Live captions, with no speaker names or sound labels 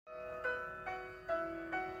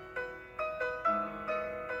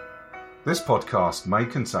This podcast may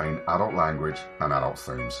contain adult language and adult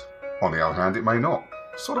themes. On the other hand, it may not.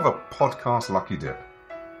 Sort of a podcast lucky dip.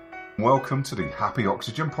 Welcome to the Happy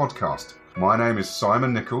Oxygen podcast. My name is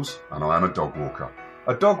Simon Nichols and I am a dog walker.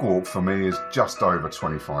 A dog walk for me is just over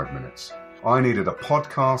 25 minutes. I needed a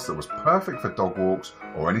podcast that was perfect for dog walks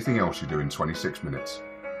or anything else you do in 26 minutes.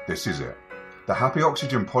 This is it. The Happy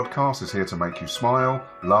Oxygen podcast is here to make you smile,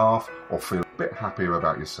 laugh, or feel a bit happier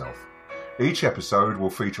about yourself. Each episode will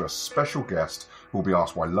feature a special guest who will be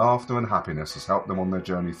asked why laughter and happiness has helped them on their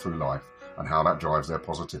journey through life and how that drives their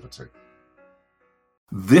positivity.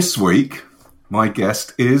 This week, my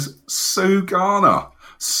guest is Sue Garner.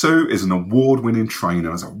 Sue is an award-winning trainer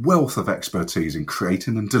and has a wealth of expertise in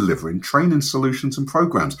creating and delivering training solutions and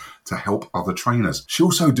programs to help other trainers. She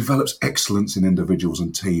also develops excellence in individuals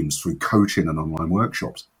and teams through coaching and online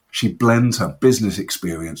workshops. She blends her business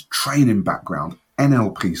experience, training background,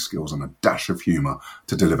 NLP skills and a dash of humour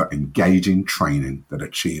to deliver engaging training that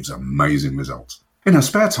achieves amazing results. In her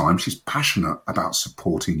spare time, she's passionate about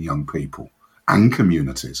supporting young people and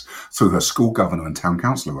communities through her school governor and town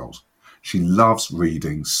councillor roles. She loves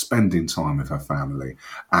reading, spending time with her family,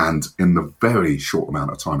 and in the very short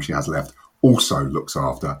amount of time she has left, also looks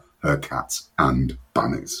after her cats and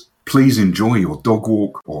bunnies. Please enjoy your dog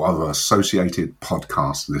walk or other associated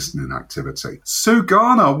podcast listening activity. Sue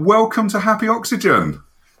Garner, welcome to Happy Oxygen.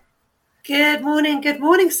 Good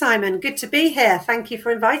morning, Simon. Good to be here. Thank you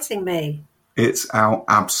for inviting me. It's our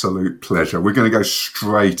absolute pleasure. We're going to go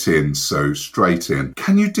straight in, Sue, straight in.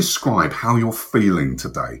 Can you describe how you're feeling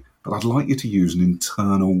today? But I'd like you to use an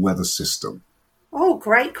internal weather system. Oh,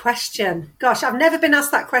 great question. Gosh, I've never been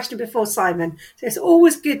asked that question before, Simon. So it's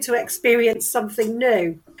always good to experience something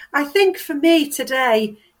new. I think for me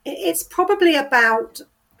today, it's probably about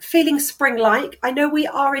feeling spring-like. I know we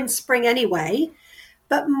are in spring anyway,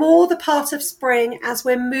 but more the part of spring as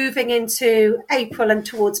we're moving into April and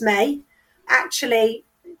towards May. Actually,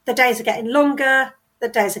 the days are getting longer, the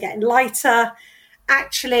days are getting lighter.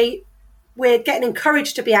 Actually, we're getting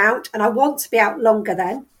encouraged to be out, and I want to be out longer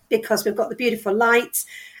then because we've got the beautiful lights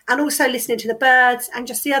and also listening to the birds and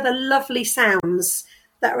just the other lovely sounds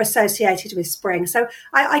that are associated with spring. So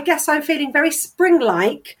I guess I'm feeling very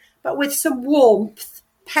spring-like, but with some warmth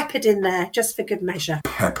peppered in there just for good measure.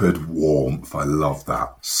 Peppered warmth, I love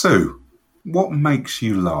that. Sue, what makes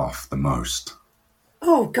you laugh the most?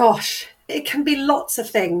 Oh gosh, it can be lots of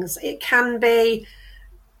things. It can be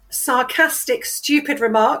sarcastic, stupid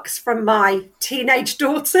remarks from my teenage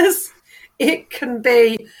daughters. It can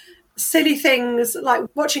be silly things like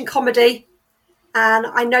watching comedy. And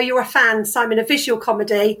I know you're a fan, Simon, of visual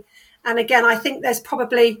comedy. And again, I think there's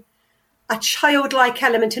probably a childlike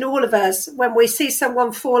element in all of us when we see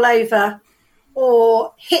someone fall over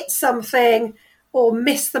or hit something or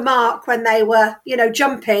miss the mark when they were,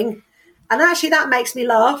 jumping. And actually that makes me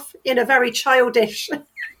laugh in a very childish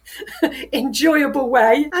enjoyable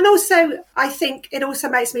way. And also I think it also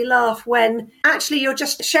makes me laugh when actually you're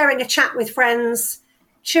just sharing a chat with friends,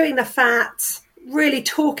 chewing the fat, really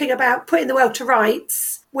talking about putting the world to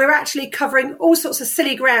rights. We're actually covering all sorts of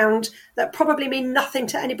silly ground that probably mean nothing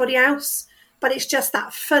to anybody else, but it's just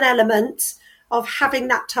that fun element of having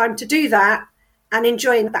that time to do that and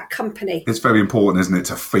enjoying that company. It's very important, isn't it,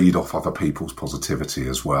 to feed off other people's positivity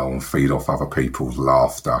as well and feed off other people's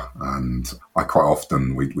laughter. And I quite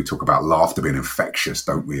often, we talk about laughter being infectious,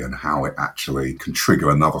 don't we, and how it actually can trigger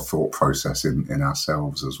another thought process in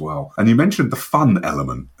ourselves as well. And you mentioned the fun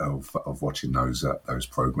element of watching those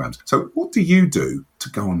programs. So what do you do to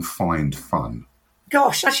go and find fun?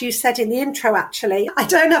 Gosh, as you said in the intro, actually, I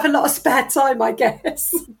don't have a lot of spare time, I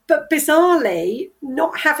guess. But bizarrely,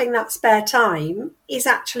 not having that spare time is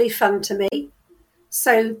actually fun to me.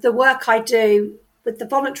 So the work I do with the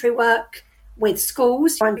voluntary work with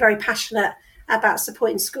schools, I'm very passionate about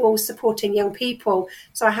supporting schools, supporting young people.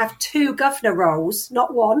 So I have 2 governor roles,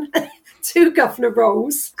 not one, 2 governor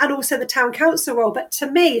roles, and also the town council role. But to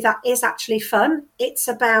me, that is actually fun. It's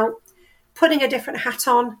about putting a different hat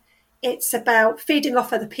on. It's about feeding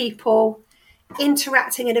off other people,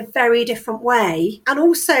 interacting in a very different way, and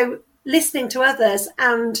also listening to others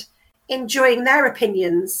and enjoying their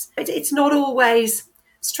opinions. It's not always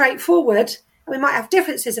straightforward. We might have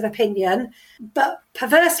differences of opinion, but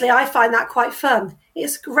perversely, I find that quite fun.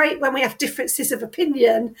 It's great when we have differences of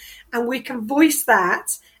opinion and we can voice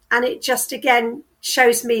that. And it just, again,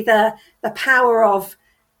 shows me the power of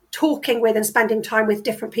talking with and spending time with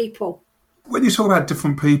different people. When you talk about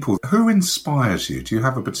different people, who inspires you? Do you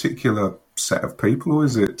have a particular set of people, or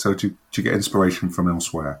is it do you get inspiration from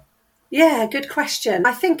elsewhere? Yeah, good question.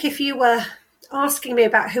 I think if you were asking me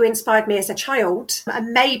about who inspired me as a child,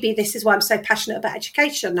 and maybe this is why I'm so passionate about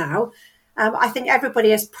education now, I think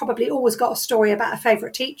everybody has probably always got a story about a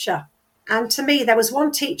favourite teacher. And to me, there was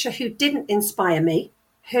one teacher who didn't inspire me,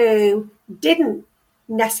 who didn't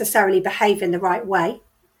necessarily behave in the right way,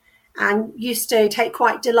 and used to take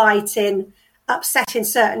quite delight in upsetting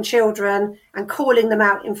certain children and calling them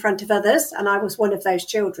out in front of others. And I was one of those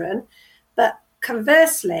children. But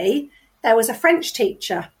conversely, there was a French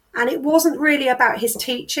teacher, and it wasn't really about his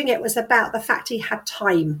teaching. It was about the fact he had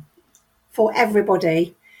time for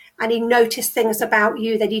everybody. And he noticed things about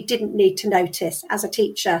you that he didn't need to notice as a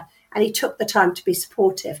teacher. And he took the time to be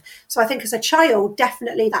supportive. So I think as a child,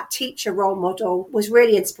 definitely that teacher role model was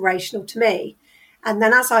really inspirational to me. And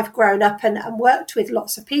then as I've grown up and worked with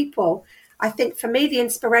lots of people, I think for me, the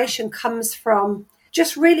inspiration comes from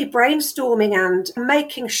just really brainstorming and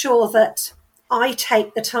making sure that I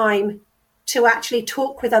take the time to actually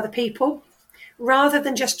talk with other people rather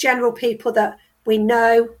than just general people that we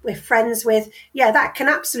know, we're friends with. Yeah, that can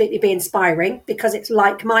absolutely be inspiring because it's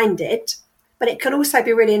like-minded. But it can also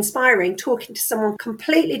be really inspiring talking to someone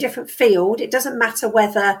completely different field. It doesn't matter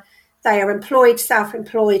whether they are employed,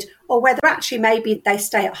 self-employed, or whether actually maybe they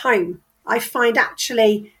stay at home. I find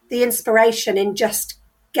actually the inspiration in just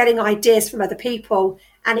getting ideas from other people,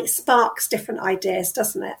 and it sparks different ideas,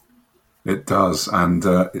 doesn't it? It does. And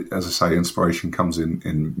as I say, inspiration comes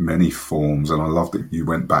in many forms. And I love that you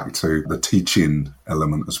went back to the teaching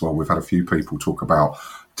element as well. We've had a few people talk about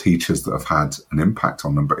teachers that have had an impact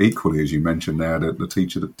on them. But equally, as you mentioned there, the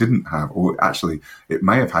teacher that didn't have, or actually it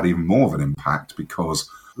may have had even more of an impact because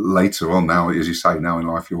later on now, as you say, now in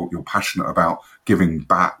life, you're passionate about giving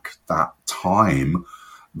back that time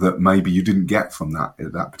that maybe you didn't get from that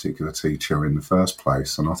particular teacher in the first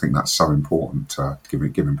place. And I think that's so important,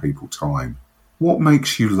 giving people time. What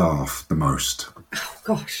makes you laugh the most? Oh,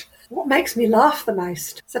 gosh, what makes me laugh the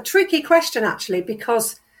most? It's a tricky question, actually,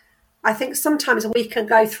 because I think sometimes we can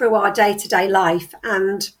go through our day-to-day life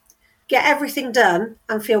and get everything done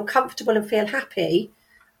and feel comfortable and feel happy,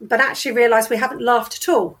 but actually realise we haven't laughed at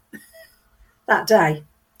all that day.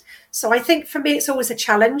 So I think for me, it's always a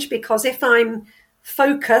challenge because if I'm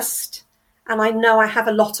focused and I know I have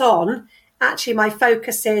a lot on, actually my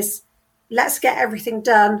focus is let's get everything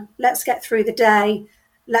done, let's get through the day,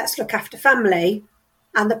 let's look after family.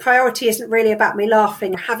 And the priority isn't really about me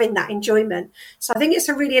laughing, having that enjoyment. So I think it's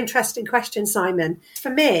a really interesting question, Simon.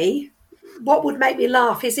 For me, what would make me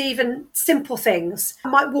laugh is even simple things. I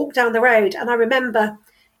might walk down the road and I remember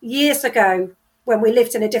years ago when we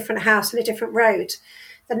lived in a different house and a different road,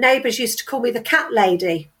 the neighbours used to call me the cat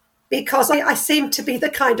lady because I seem to be the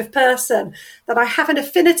kind of person that I have an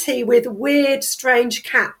affinity with weird, strange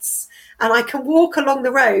cats. And I can walk along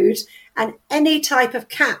the road and any type of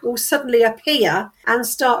cat will suddenly appear and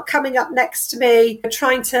start coming up next to me,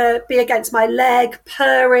 trying to be against my leg,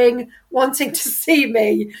 purring, wanting to see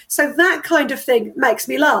me. So that kind of thing makes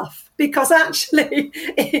me laugh because actually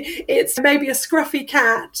it's maybe a scruffy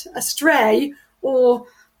cat, a stray, or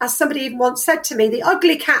as somebody even once said to me, the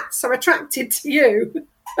ugly cats are attracted to you.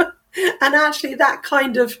 And actually that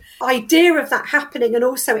kind of idea of that happening and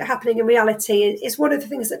also it happening in reality is one of the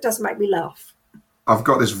things that does make me laugh. I've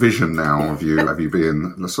got this vision now of you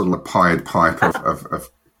being the sort of the Pied Piper of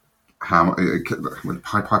Pied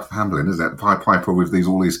Piper of Hamelin, isn't it? Pied Piper with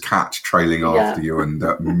all these cats trailing after you and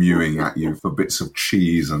mewing at you for bits of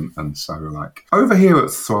cheese and so like. Over here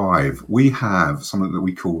at Thrive, we have something that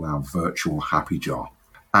we call our virtual happy jar.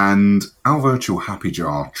 And our virtual happy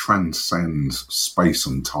jar transcends space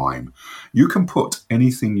and time. You can put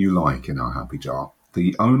anything you like in our happy jar.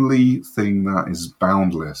 The only thing that is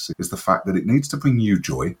boundless is the fact that it needs to bring you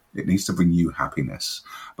joy. It needs to bring you happiness.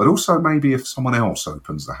 But also maybe if someone else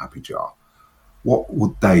opens the happy jar, what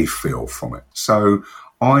would they feel from it? So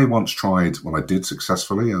I once tried, well, I did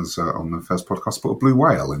successfully, as on the first podcast, put a blue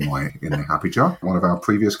whale in the happy jar. One of our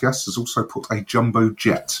previous guests has also put a jumbo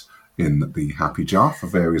jet in the happy jar for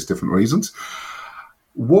various different reasons.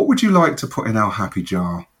 What would you like to put in our happy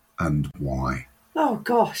jar and why? Oh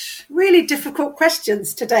gosh, really difficult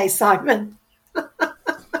questions today, Simon.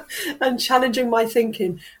 And challenging my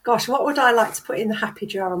thinking. Gosh, what would I like to put in the happy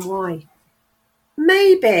jar and why?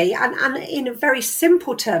 Maybe, and in very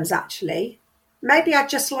simple terms actually, maybe I'd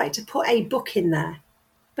just like to put a book in there.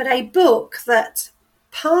 But a book that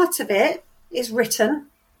part of it is written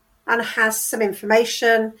and has some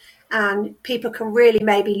information and people can really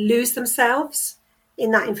maybe lose themselves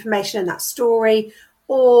in that information and that story,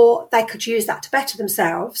 or they could use that to better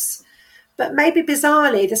themselves. But maybe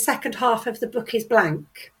bizarrely, the second half of the book is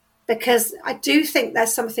blank because I do think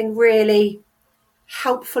there's something really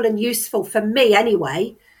helpful and useful for me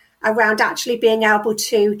anyway around actually being able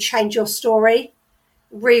to change your story,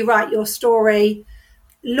 rewrite your story,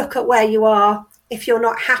 look at where you are. If you're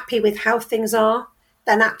not happy with how things are,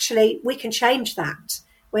 then actually we can change that.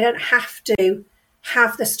 We don't have to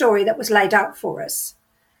have the story that was laid out for us.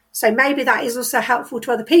 So maybe that is also helpful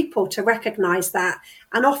to other people to recognise that.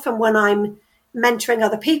 And often when I'm mentoring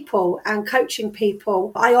other people and coaching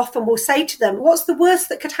people, I often will say to them, what's the worst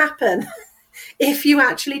that could happen if you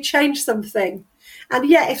actually change something? And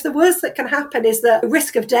yeah, if the worst that can happen is the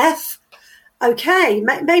risk of death, okay,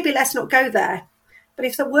 maybe let's not go there. But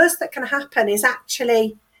if the worst that can happen is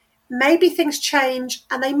actually maybe things change,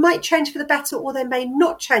 and they might change for the better or they may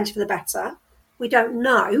not change for the better, we don't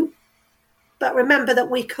know. But remember that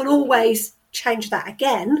we can always change that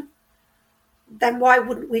again. Then why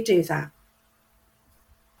wouldn't we do that?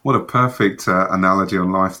 What a perfect analogy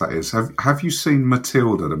on life that is. Have you seen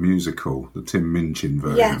Matilda, the musical, the Tim Minchin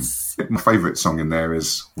version? Yes. My favourite song in there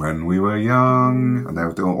is When We Were Young, and they're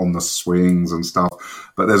on the swings and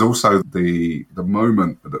stuff. But there's also the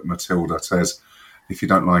moment that Matilda says, if you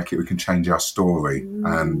don't like it, we can change our story.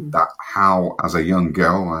 And that how, as a young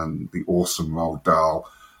girl and the awesome Roald Dahl,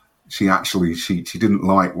 she didn't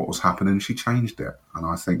like what was happening. She changed it. And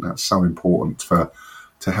I think that's so important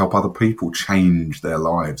to help other people change their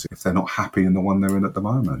lives if they're not happy in the one they're in at the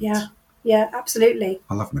moment. Yeah, absolutely.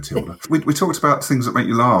 I love Matilda. We talked about things that make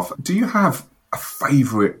you laugh. Do you have a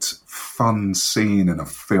favourite fun scene in a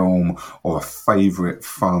film or a favourite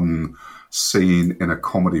fun scene in a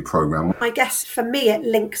comedy programme? I guess for me it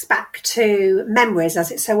links back to memories,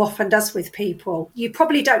 as it so often does with people. You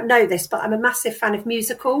probably don't know this, but I'm a massive fan of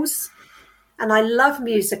musicals, and I love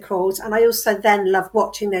musicals, and I also then love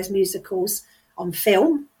watching those musicals on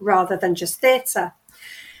film rather than just theatre.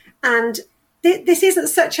 And this isn't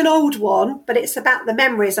such an old one, but it's about the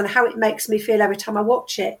memories and how it makes me feel every time I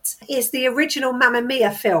watch it, is the original Mamma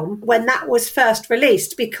Mia film when that was first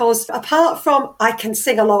released. Because apart from I can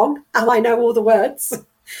sing along and I know all the words,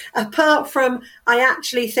 apart from I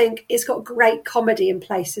actually think it's got great comedy in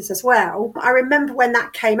places as well. I remember when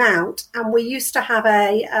that came out, and we used to have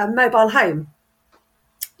a mobile home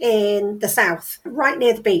in the south, right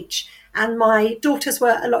near the beach. And my daughters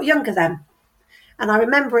were a lot younger then. And I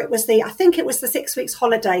remember I think it was the 6 weeks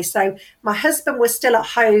holiday. So my husband was still at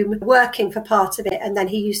home working for part of it. And then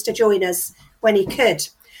he used to join us when he could.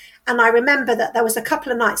 And I remember that there was a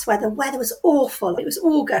couple of nights where the weather was awful. It was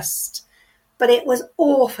August, but it was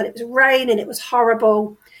awful. It was raining. It was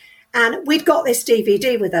horrible. And we'd got this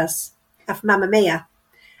DVD with us of Mamma Mia.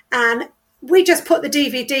 And we just put the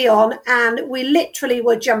DVD on, and we literally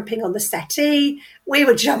were jumping on the settee. We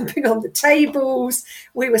were jumping on the tables.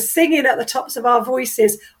 We were singing at the tops of our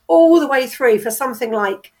voices all the way through for something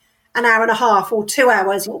like an hour and a half or 2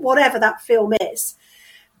 hours, whatever that film is.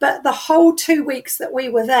 But the whole 2 weeks that we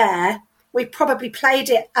were there, we probably played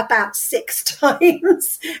it about 6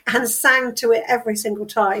 times and sang to it every single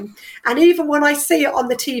time. And even when I see it on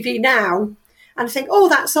the TV now and think, oh,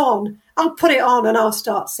 that's on, I'll put it on and I'll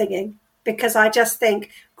start singing. Because I just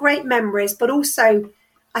think great memories, but also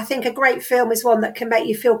I think a great film is one that can make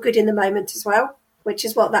you feel good in the moment as well, which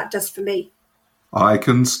is what that does for me. I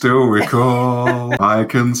can still recall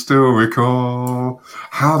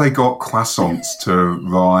how they got croissants to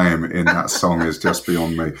rhyme in that song is just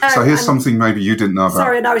beyond me. So here's something maybe you didn't know about.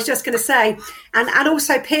 Sorry, and I was just going to say, and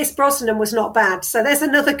also Pierce Brosnan was not bad. So there's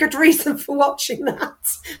another good reason for watching that.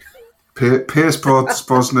 Pierce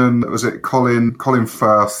Brosnan, was it Colin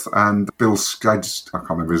Firth and Bill Skaggs? I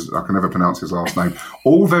can't remember I can never pronounce his last name.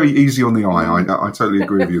 All very easy on the eye. I totally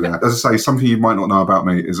agree with you there. As I say, something you might not know about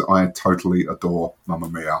me is I totally adore Mamma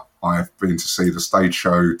Mia. I've been to see the stage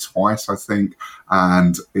show twice, I think,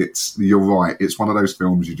 and you're right. It's one of those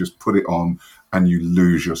films you just put it on and you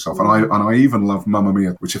lose yourself. And I even love Mamma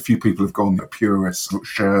Mia, which a few people have gone, the purists,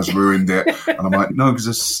 Cher's ruined it. And I'm like, no, because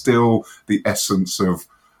there's still the essence of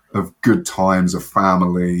good times, of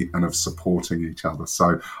family, and of supporting each other.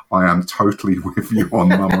 So I am totally with you on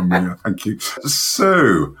Mamma Mia. Thank you.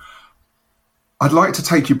 So I'd like to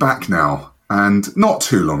take you back now, and not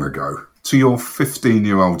too long ago, to your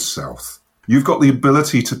 15-year-old self. You've got the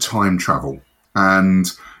ability to time travel,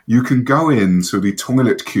 and you can go into the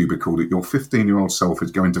toilet cubicle that your 15-year-old self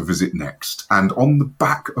is going to visit next. And on the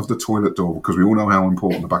back of the toilet door, because we all know how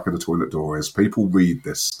important the back of the toilet door is, people read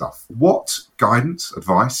this stuff. What guidance,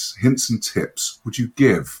 advice, hints and tips would you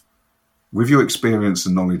give, with your experience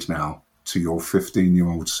and knowledge now, to your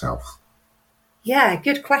 15-year-old self? Yeah,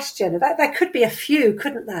 good question. There could be a few,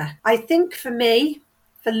 couldn't there? I think for me,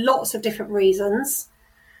 for lots of different reasons,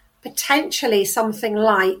 potentially something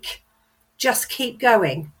like just keep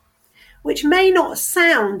going, which may not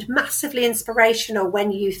sound massively inspirational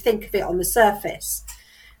when you think of it on the surface.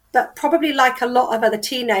 But probably like a lot of other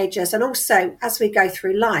teenagers, and also as we go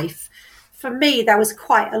through life, for me, there was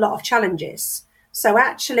quite a lot of challenges. So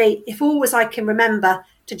actually, if always I can remember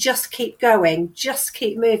to just keep going, just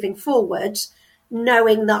keep moving forward,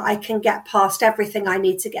 knowing that I can get past everything I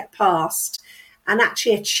need to get past and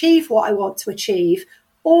actually achieve what I want to achieve.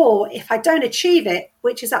 Or if I don't achieve it,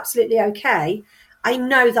 which is absolutely okay, I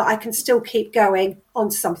know that I can still keep going on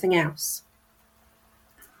to something else.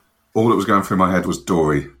 All that was going through my head was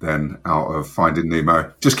Dory then out of Finding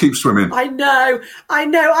Nemo. Just keep swimming. I know.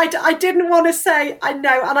 I didn't want to say, I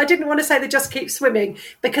know, and I didn't want to say the just keep swimming,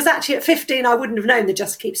 because actually at 15 I wouldn't have known the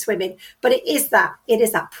just keep swimming. But it is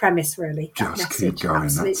that premise, really. Just keep going.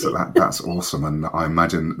 That's awesome. And I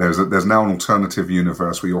imagine there's now an alternative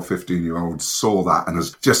universe where your 15-year-old saw that and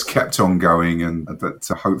has just kept on going, and that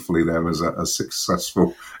hopefully they're as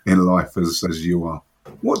successful in life as you are.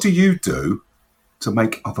 What do you do to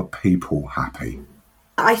make other people happy?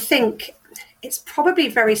 I think it's probably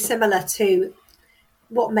very similar to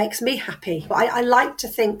what makes me happy. I like to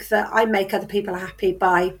think that I make other people happy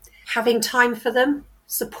by having time for them,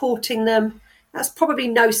 supporting them. That's probably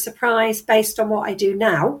no surprise based on what I do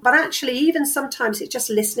now. But actually, even sometimes it's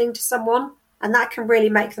just listening to someone, and that can really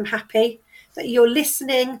make them happy, that you're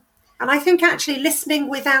listening. And I think actually listening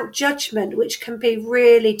without judgment, which can be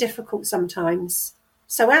really difficult sometimes.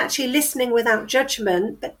 So actually listening without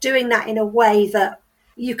judgment, but doing that in a way that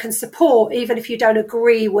you can support, even if you don't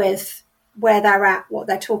agree with where they're at, what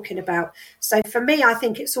they're talking about. So for me, I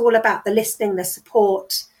think it's all about the listening, the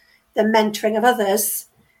support, the mentoring of others.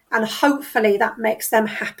 And hopefully that makes them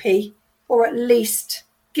happy, or at least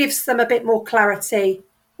gives them a bit more clarity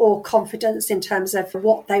or confidence in terms of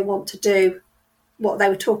what they want to do, what they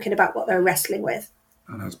were talking about, what they were wrestling with.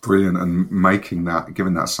 And that's brilliant. And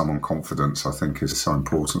giving that someone confidence, I think, is so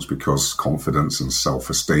important, because confidence and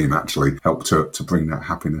self-esteem actually help to bring that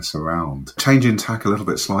happiness around. Changing tack a little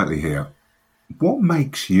bit slightly here. What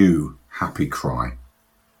makes you happy cry?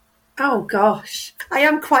 Oh, gosh. I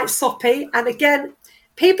am quite soppy. And again,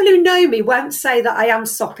 people who know me won't say that I am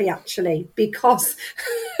soppy, actually, because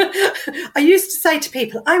I used to say to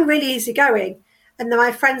people, I'm really easygoing. And then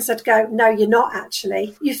my friends would go, no, you're not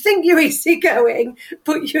actually. You think you're easygoing,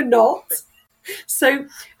 but you're not. So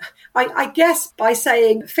I guess by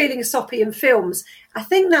saying feeling soppy in films, I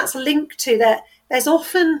think that's linked to that. There's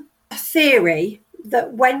often a theory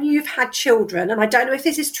that when you've had children, and I don't know if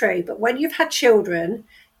this is true, but when you've had children,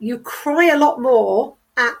 you cry a lot more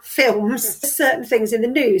at films, certain things in the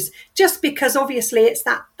news, just because obviously it's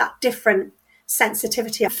that different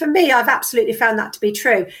sensitivity. For me, I've absolutely found that to be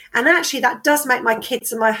true. And actually that does make my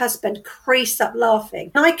kids and my husband crease up laughing.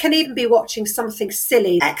 And I can even be watching something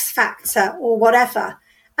silly, X Factor or whatever,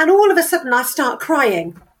 and all of a sudden I start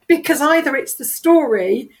crying, because either it's the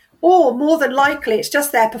story or more than likely it's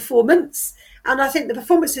just their performance. And I think the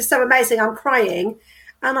performance is so amazing, I'm crying.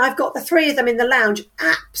 And I've got the three of them in the lounge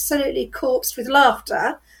absolutely corpsed with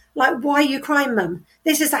laughter. Like, why are you crying, Mum?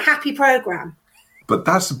 This is a happy programme. But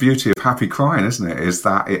that's the beauty of happy crying, isn't it? Is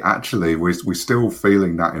that it actually, we're still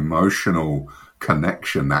feeling that emotional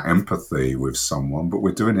connection, that empathy with someone, but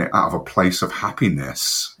we're doing it out of a place of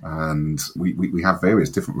happiness. And we have various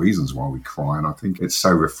different reasons why we cry. And I think it's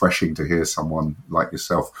so refreshing to hear someone like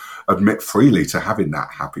yourself admit freely to having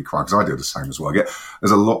that happy cry, because I do the same as well.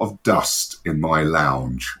 There's a lot of dust in my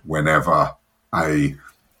lounge whenever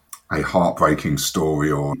a heartbreaking story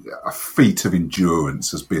or a feat of endurance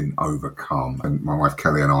has been overcome. And my wife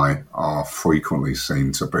Kelly and I are frequently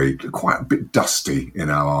seen to be quite a bit dusty in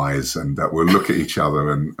our eyes, and that we'll look at each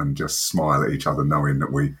other and just smile at each other, knowing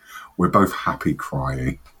that we're both happy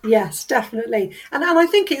crying. Yes, definitely. And I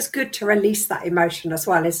think it's good to release that emotion as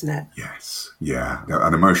well, isn't it? Yes, yeah.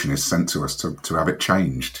 An emotion is sent to us to have it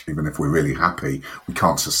changed. Even if we're really happy, we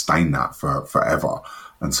can't sustain that forever.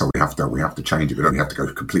 And so we have to change it. We don't have to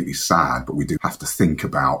go completely sad, but we do have to think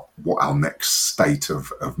about what our next state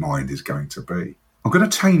of mind is going to be. I'm going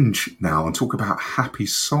to change now and talk about happy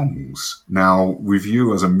songs. Now, with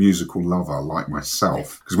you as a musical lover like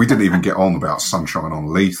myself, because we didn't even get on about Sunshine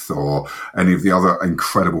on Leith or any of the other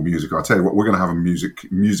incredible music. I tell you what, we're going to have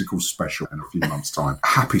a musical special in a few months' time.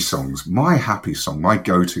 Happy songs. My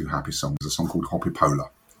go-to happy song is a song called Hopi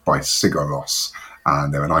Polar by Sigur Rós.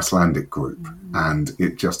 And they're an Icelandic group, and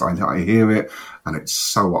it just, I hear it and it's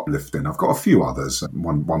so uplifting. I've got a few others,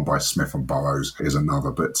 one by Smith and Burrows is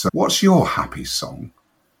another, but what's your happy song,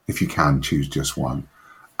 if you can choose just one,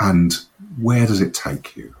 and where does it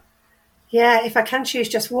take you? Yeah, if I can choose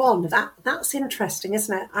just one, that's interesting,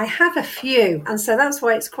 isn't it? I have a few, and so that's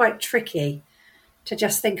why it's quite tricky to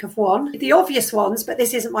just think of one. The obvious ones, but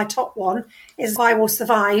this isn't my top one, is I Will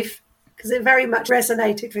Survive, because it very much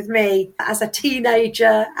resonated with me as a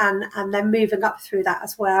teenager and then moving up through that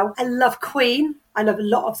as well. I love Queen. I love a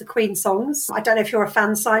lot of the Queen songs. I don't know if you're a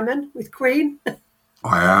fan, Simon, with Queen.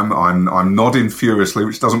 I am. I'm nodding furiously,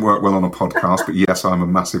 which doesn't work well on a podcast, but yes, I'm a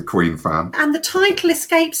massive Queen fan. And the title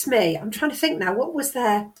escapes me. I'm trying to think now. What was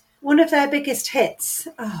one of their biggest hits?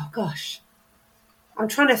 Oh, gosh. I'm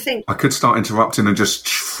trying to think. I could start interrupting and just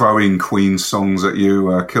throwing Queen songs at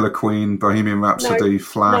you. Killer Queen, Bohemian Rhapsody,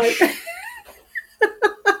 Flash. No.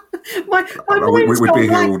 my mind's we'd be here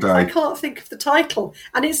blank. all day. I can't think of the title,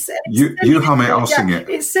 and it's you hum it, I'll sing it.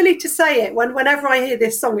 It's silly to say it whenever I hear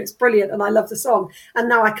this song. It's brilliant, and I love the song. And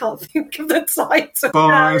now I can't think of the title.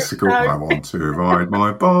 Bicycle, no. I want to ride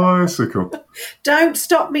my bicycle. Don't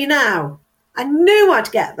Stop Me Now. I knew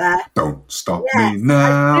I'd get there. Don't stop me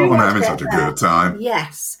now. I'm having such a good time.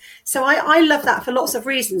 Yes. So I love that for lots of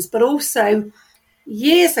reasons, but also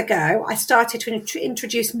years ago I started to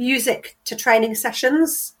introduce music to training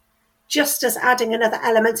sessions, just as adding another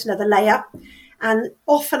element, another layer. And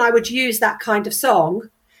often I would use that kind of song,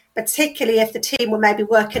 particularly if the team were maybe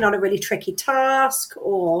working on a really tricky task,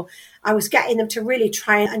 or I was getting them to really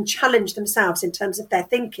try and challenge themselves in terms of their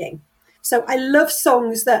thinking. So I love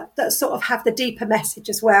songs that sort of have the deeper message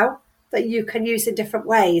as well, that you can use in different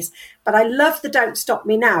ways. But I love the Don't Stop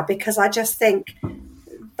Me Now, because I just think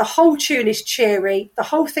the whole tune is cheery. The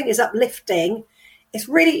whole thing is uplifting. It's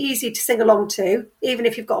really easy to sing along to, even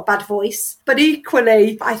if you've got a bad voice. But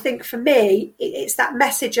equally, I think for me, it's that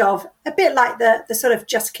message of, a bit like the sort of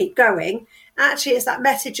just keep going. Actually, it's that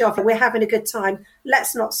message of, we're having a good time.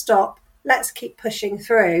 Let's not stop. Let's keep pushing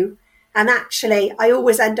through. And actually, I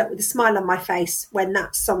always end up with a smile on my face when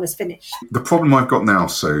that song is finished. The problem I've got now,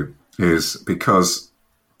 Sue, is because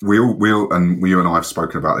you and I have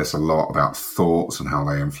spoken about this a lot, about thoughts and how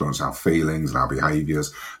they influence our feelings and our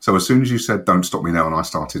behaviours. So as soon as you said "Don't Stop Me Now" and I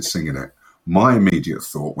started singing it, my immediate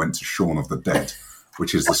thought went to Shaun of the Dead,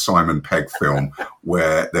 which is the Simon Pegg film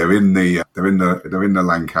where they're in the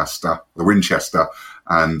Lancaster, the Winchester,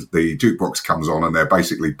 and the jukebox comes on and they're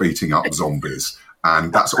basically beating up zombies.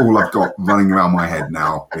 And that's all I've got running around my head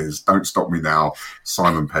now is "Don't Stop Me Now,"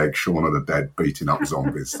 Simon Pegg, Shaun of the Dead, beating up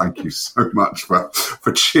zombies. Thank you so much for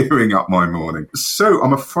cheering up my morning. So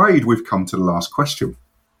I'm afraid we've come to the last question.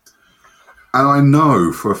 And I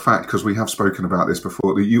know for a fact, because we have spoken about this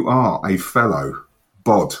before, that you are a fellow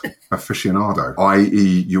bod aficionado,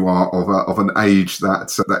 i.e. you are of an age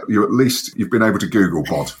that you've been able to Google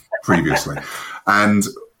bod previously. And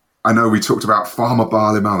I know we talked about Farmer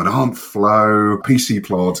Barleymow and Aunt Flo, PC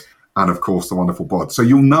Plod, and of course the wonderful bod. So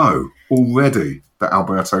you'll know already that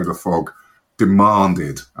Alberto the Frog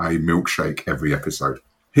demanded a milkshake every episode.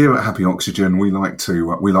 Here at Happy Oxygen, we like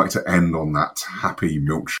to end on that happy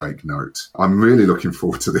milkshake note. I'm really looking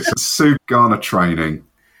forward to this. Sue Garner Training,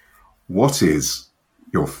 what is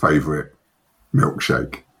your favourite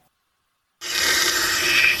milkshake?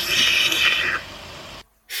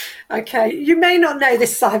 Okay, you may not know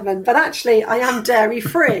this, Simon, but actually I am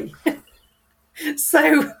dairy-free.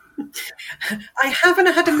 So I haven't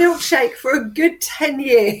had a milkshake for a good 10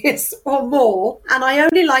 years or more, and I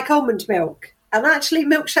only like almond milk. And actually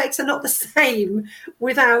milkshakes are not the same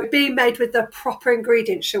without being made with the proper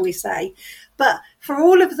ingredients, shall we say. But for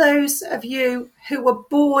all of those of you who were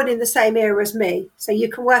born in the same era as me, so you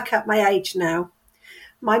can work out my age now,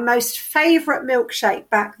 my most favourite milkshake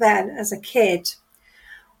back then as a kid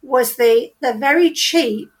was the very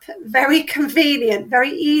cheap, very convenient, very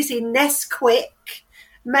easy Nesquik,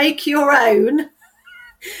 make your own. And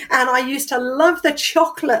I used to love the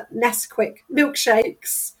chocolate Nesquik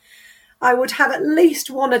milkshakes. I would have at least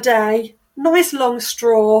one a day, nice long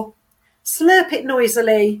straw, slurp it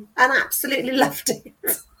noisily, and absolutely loved it.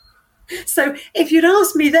 So if you'd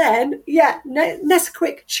asked me then,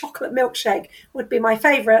 Nesquik chocolate milkshake would be my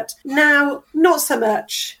favourite. Now, not so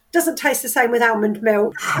much. Doesn't taste the same with almond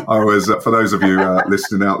milk. I was, for those of you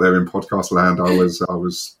listening out there in podcast land, I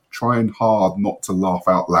was trying hard not to laugh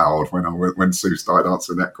out loud when Sue started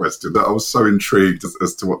answering that question. I was so intrigued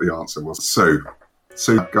as to what the answer was.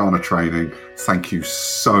 Sue Garner Training, thank you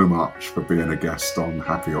so much for being a guest on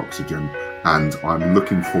Happy Oxygen, and I'm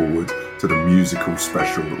looking forward to the musical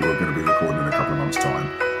special that we're going to be recording in a couple of months' time.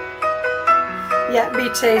 Yeah, me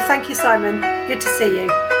too. Thank you, Simon. Good to see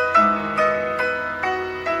you.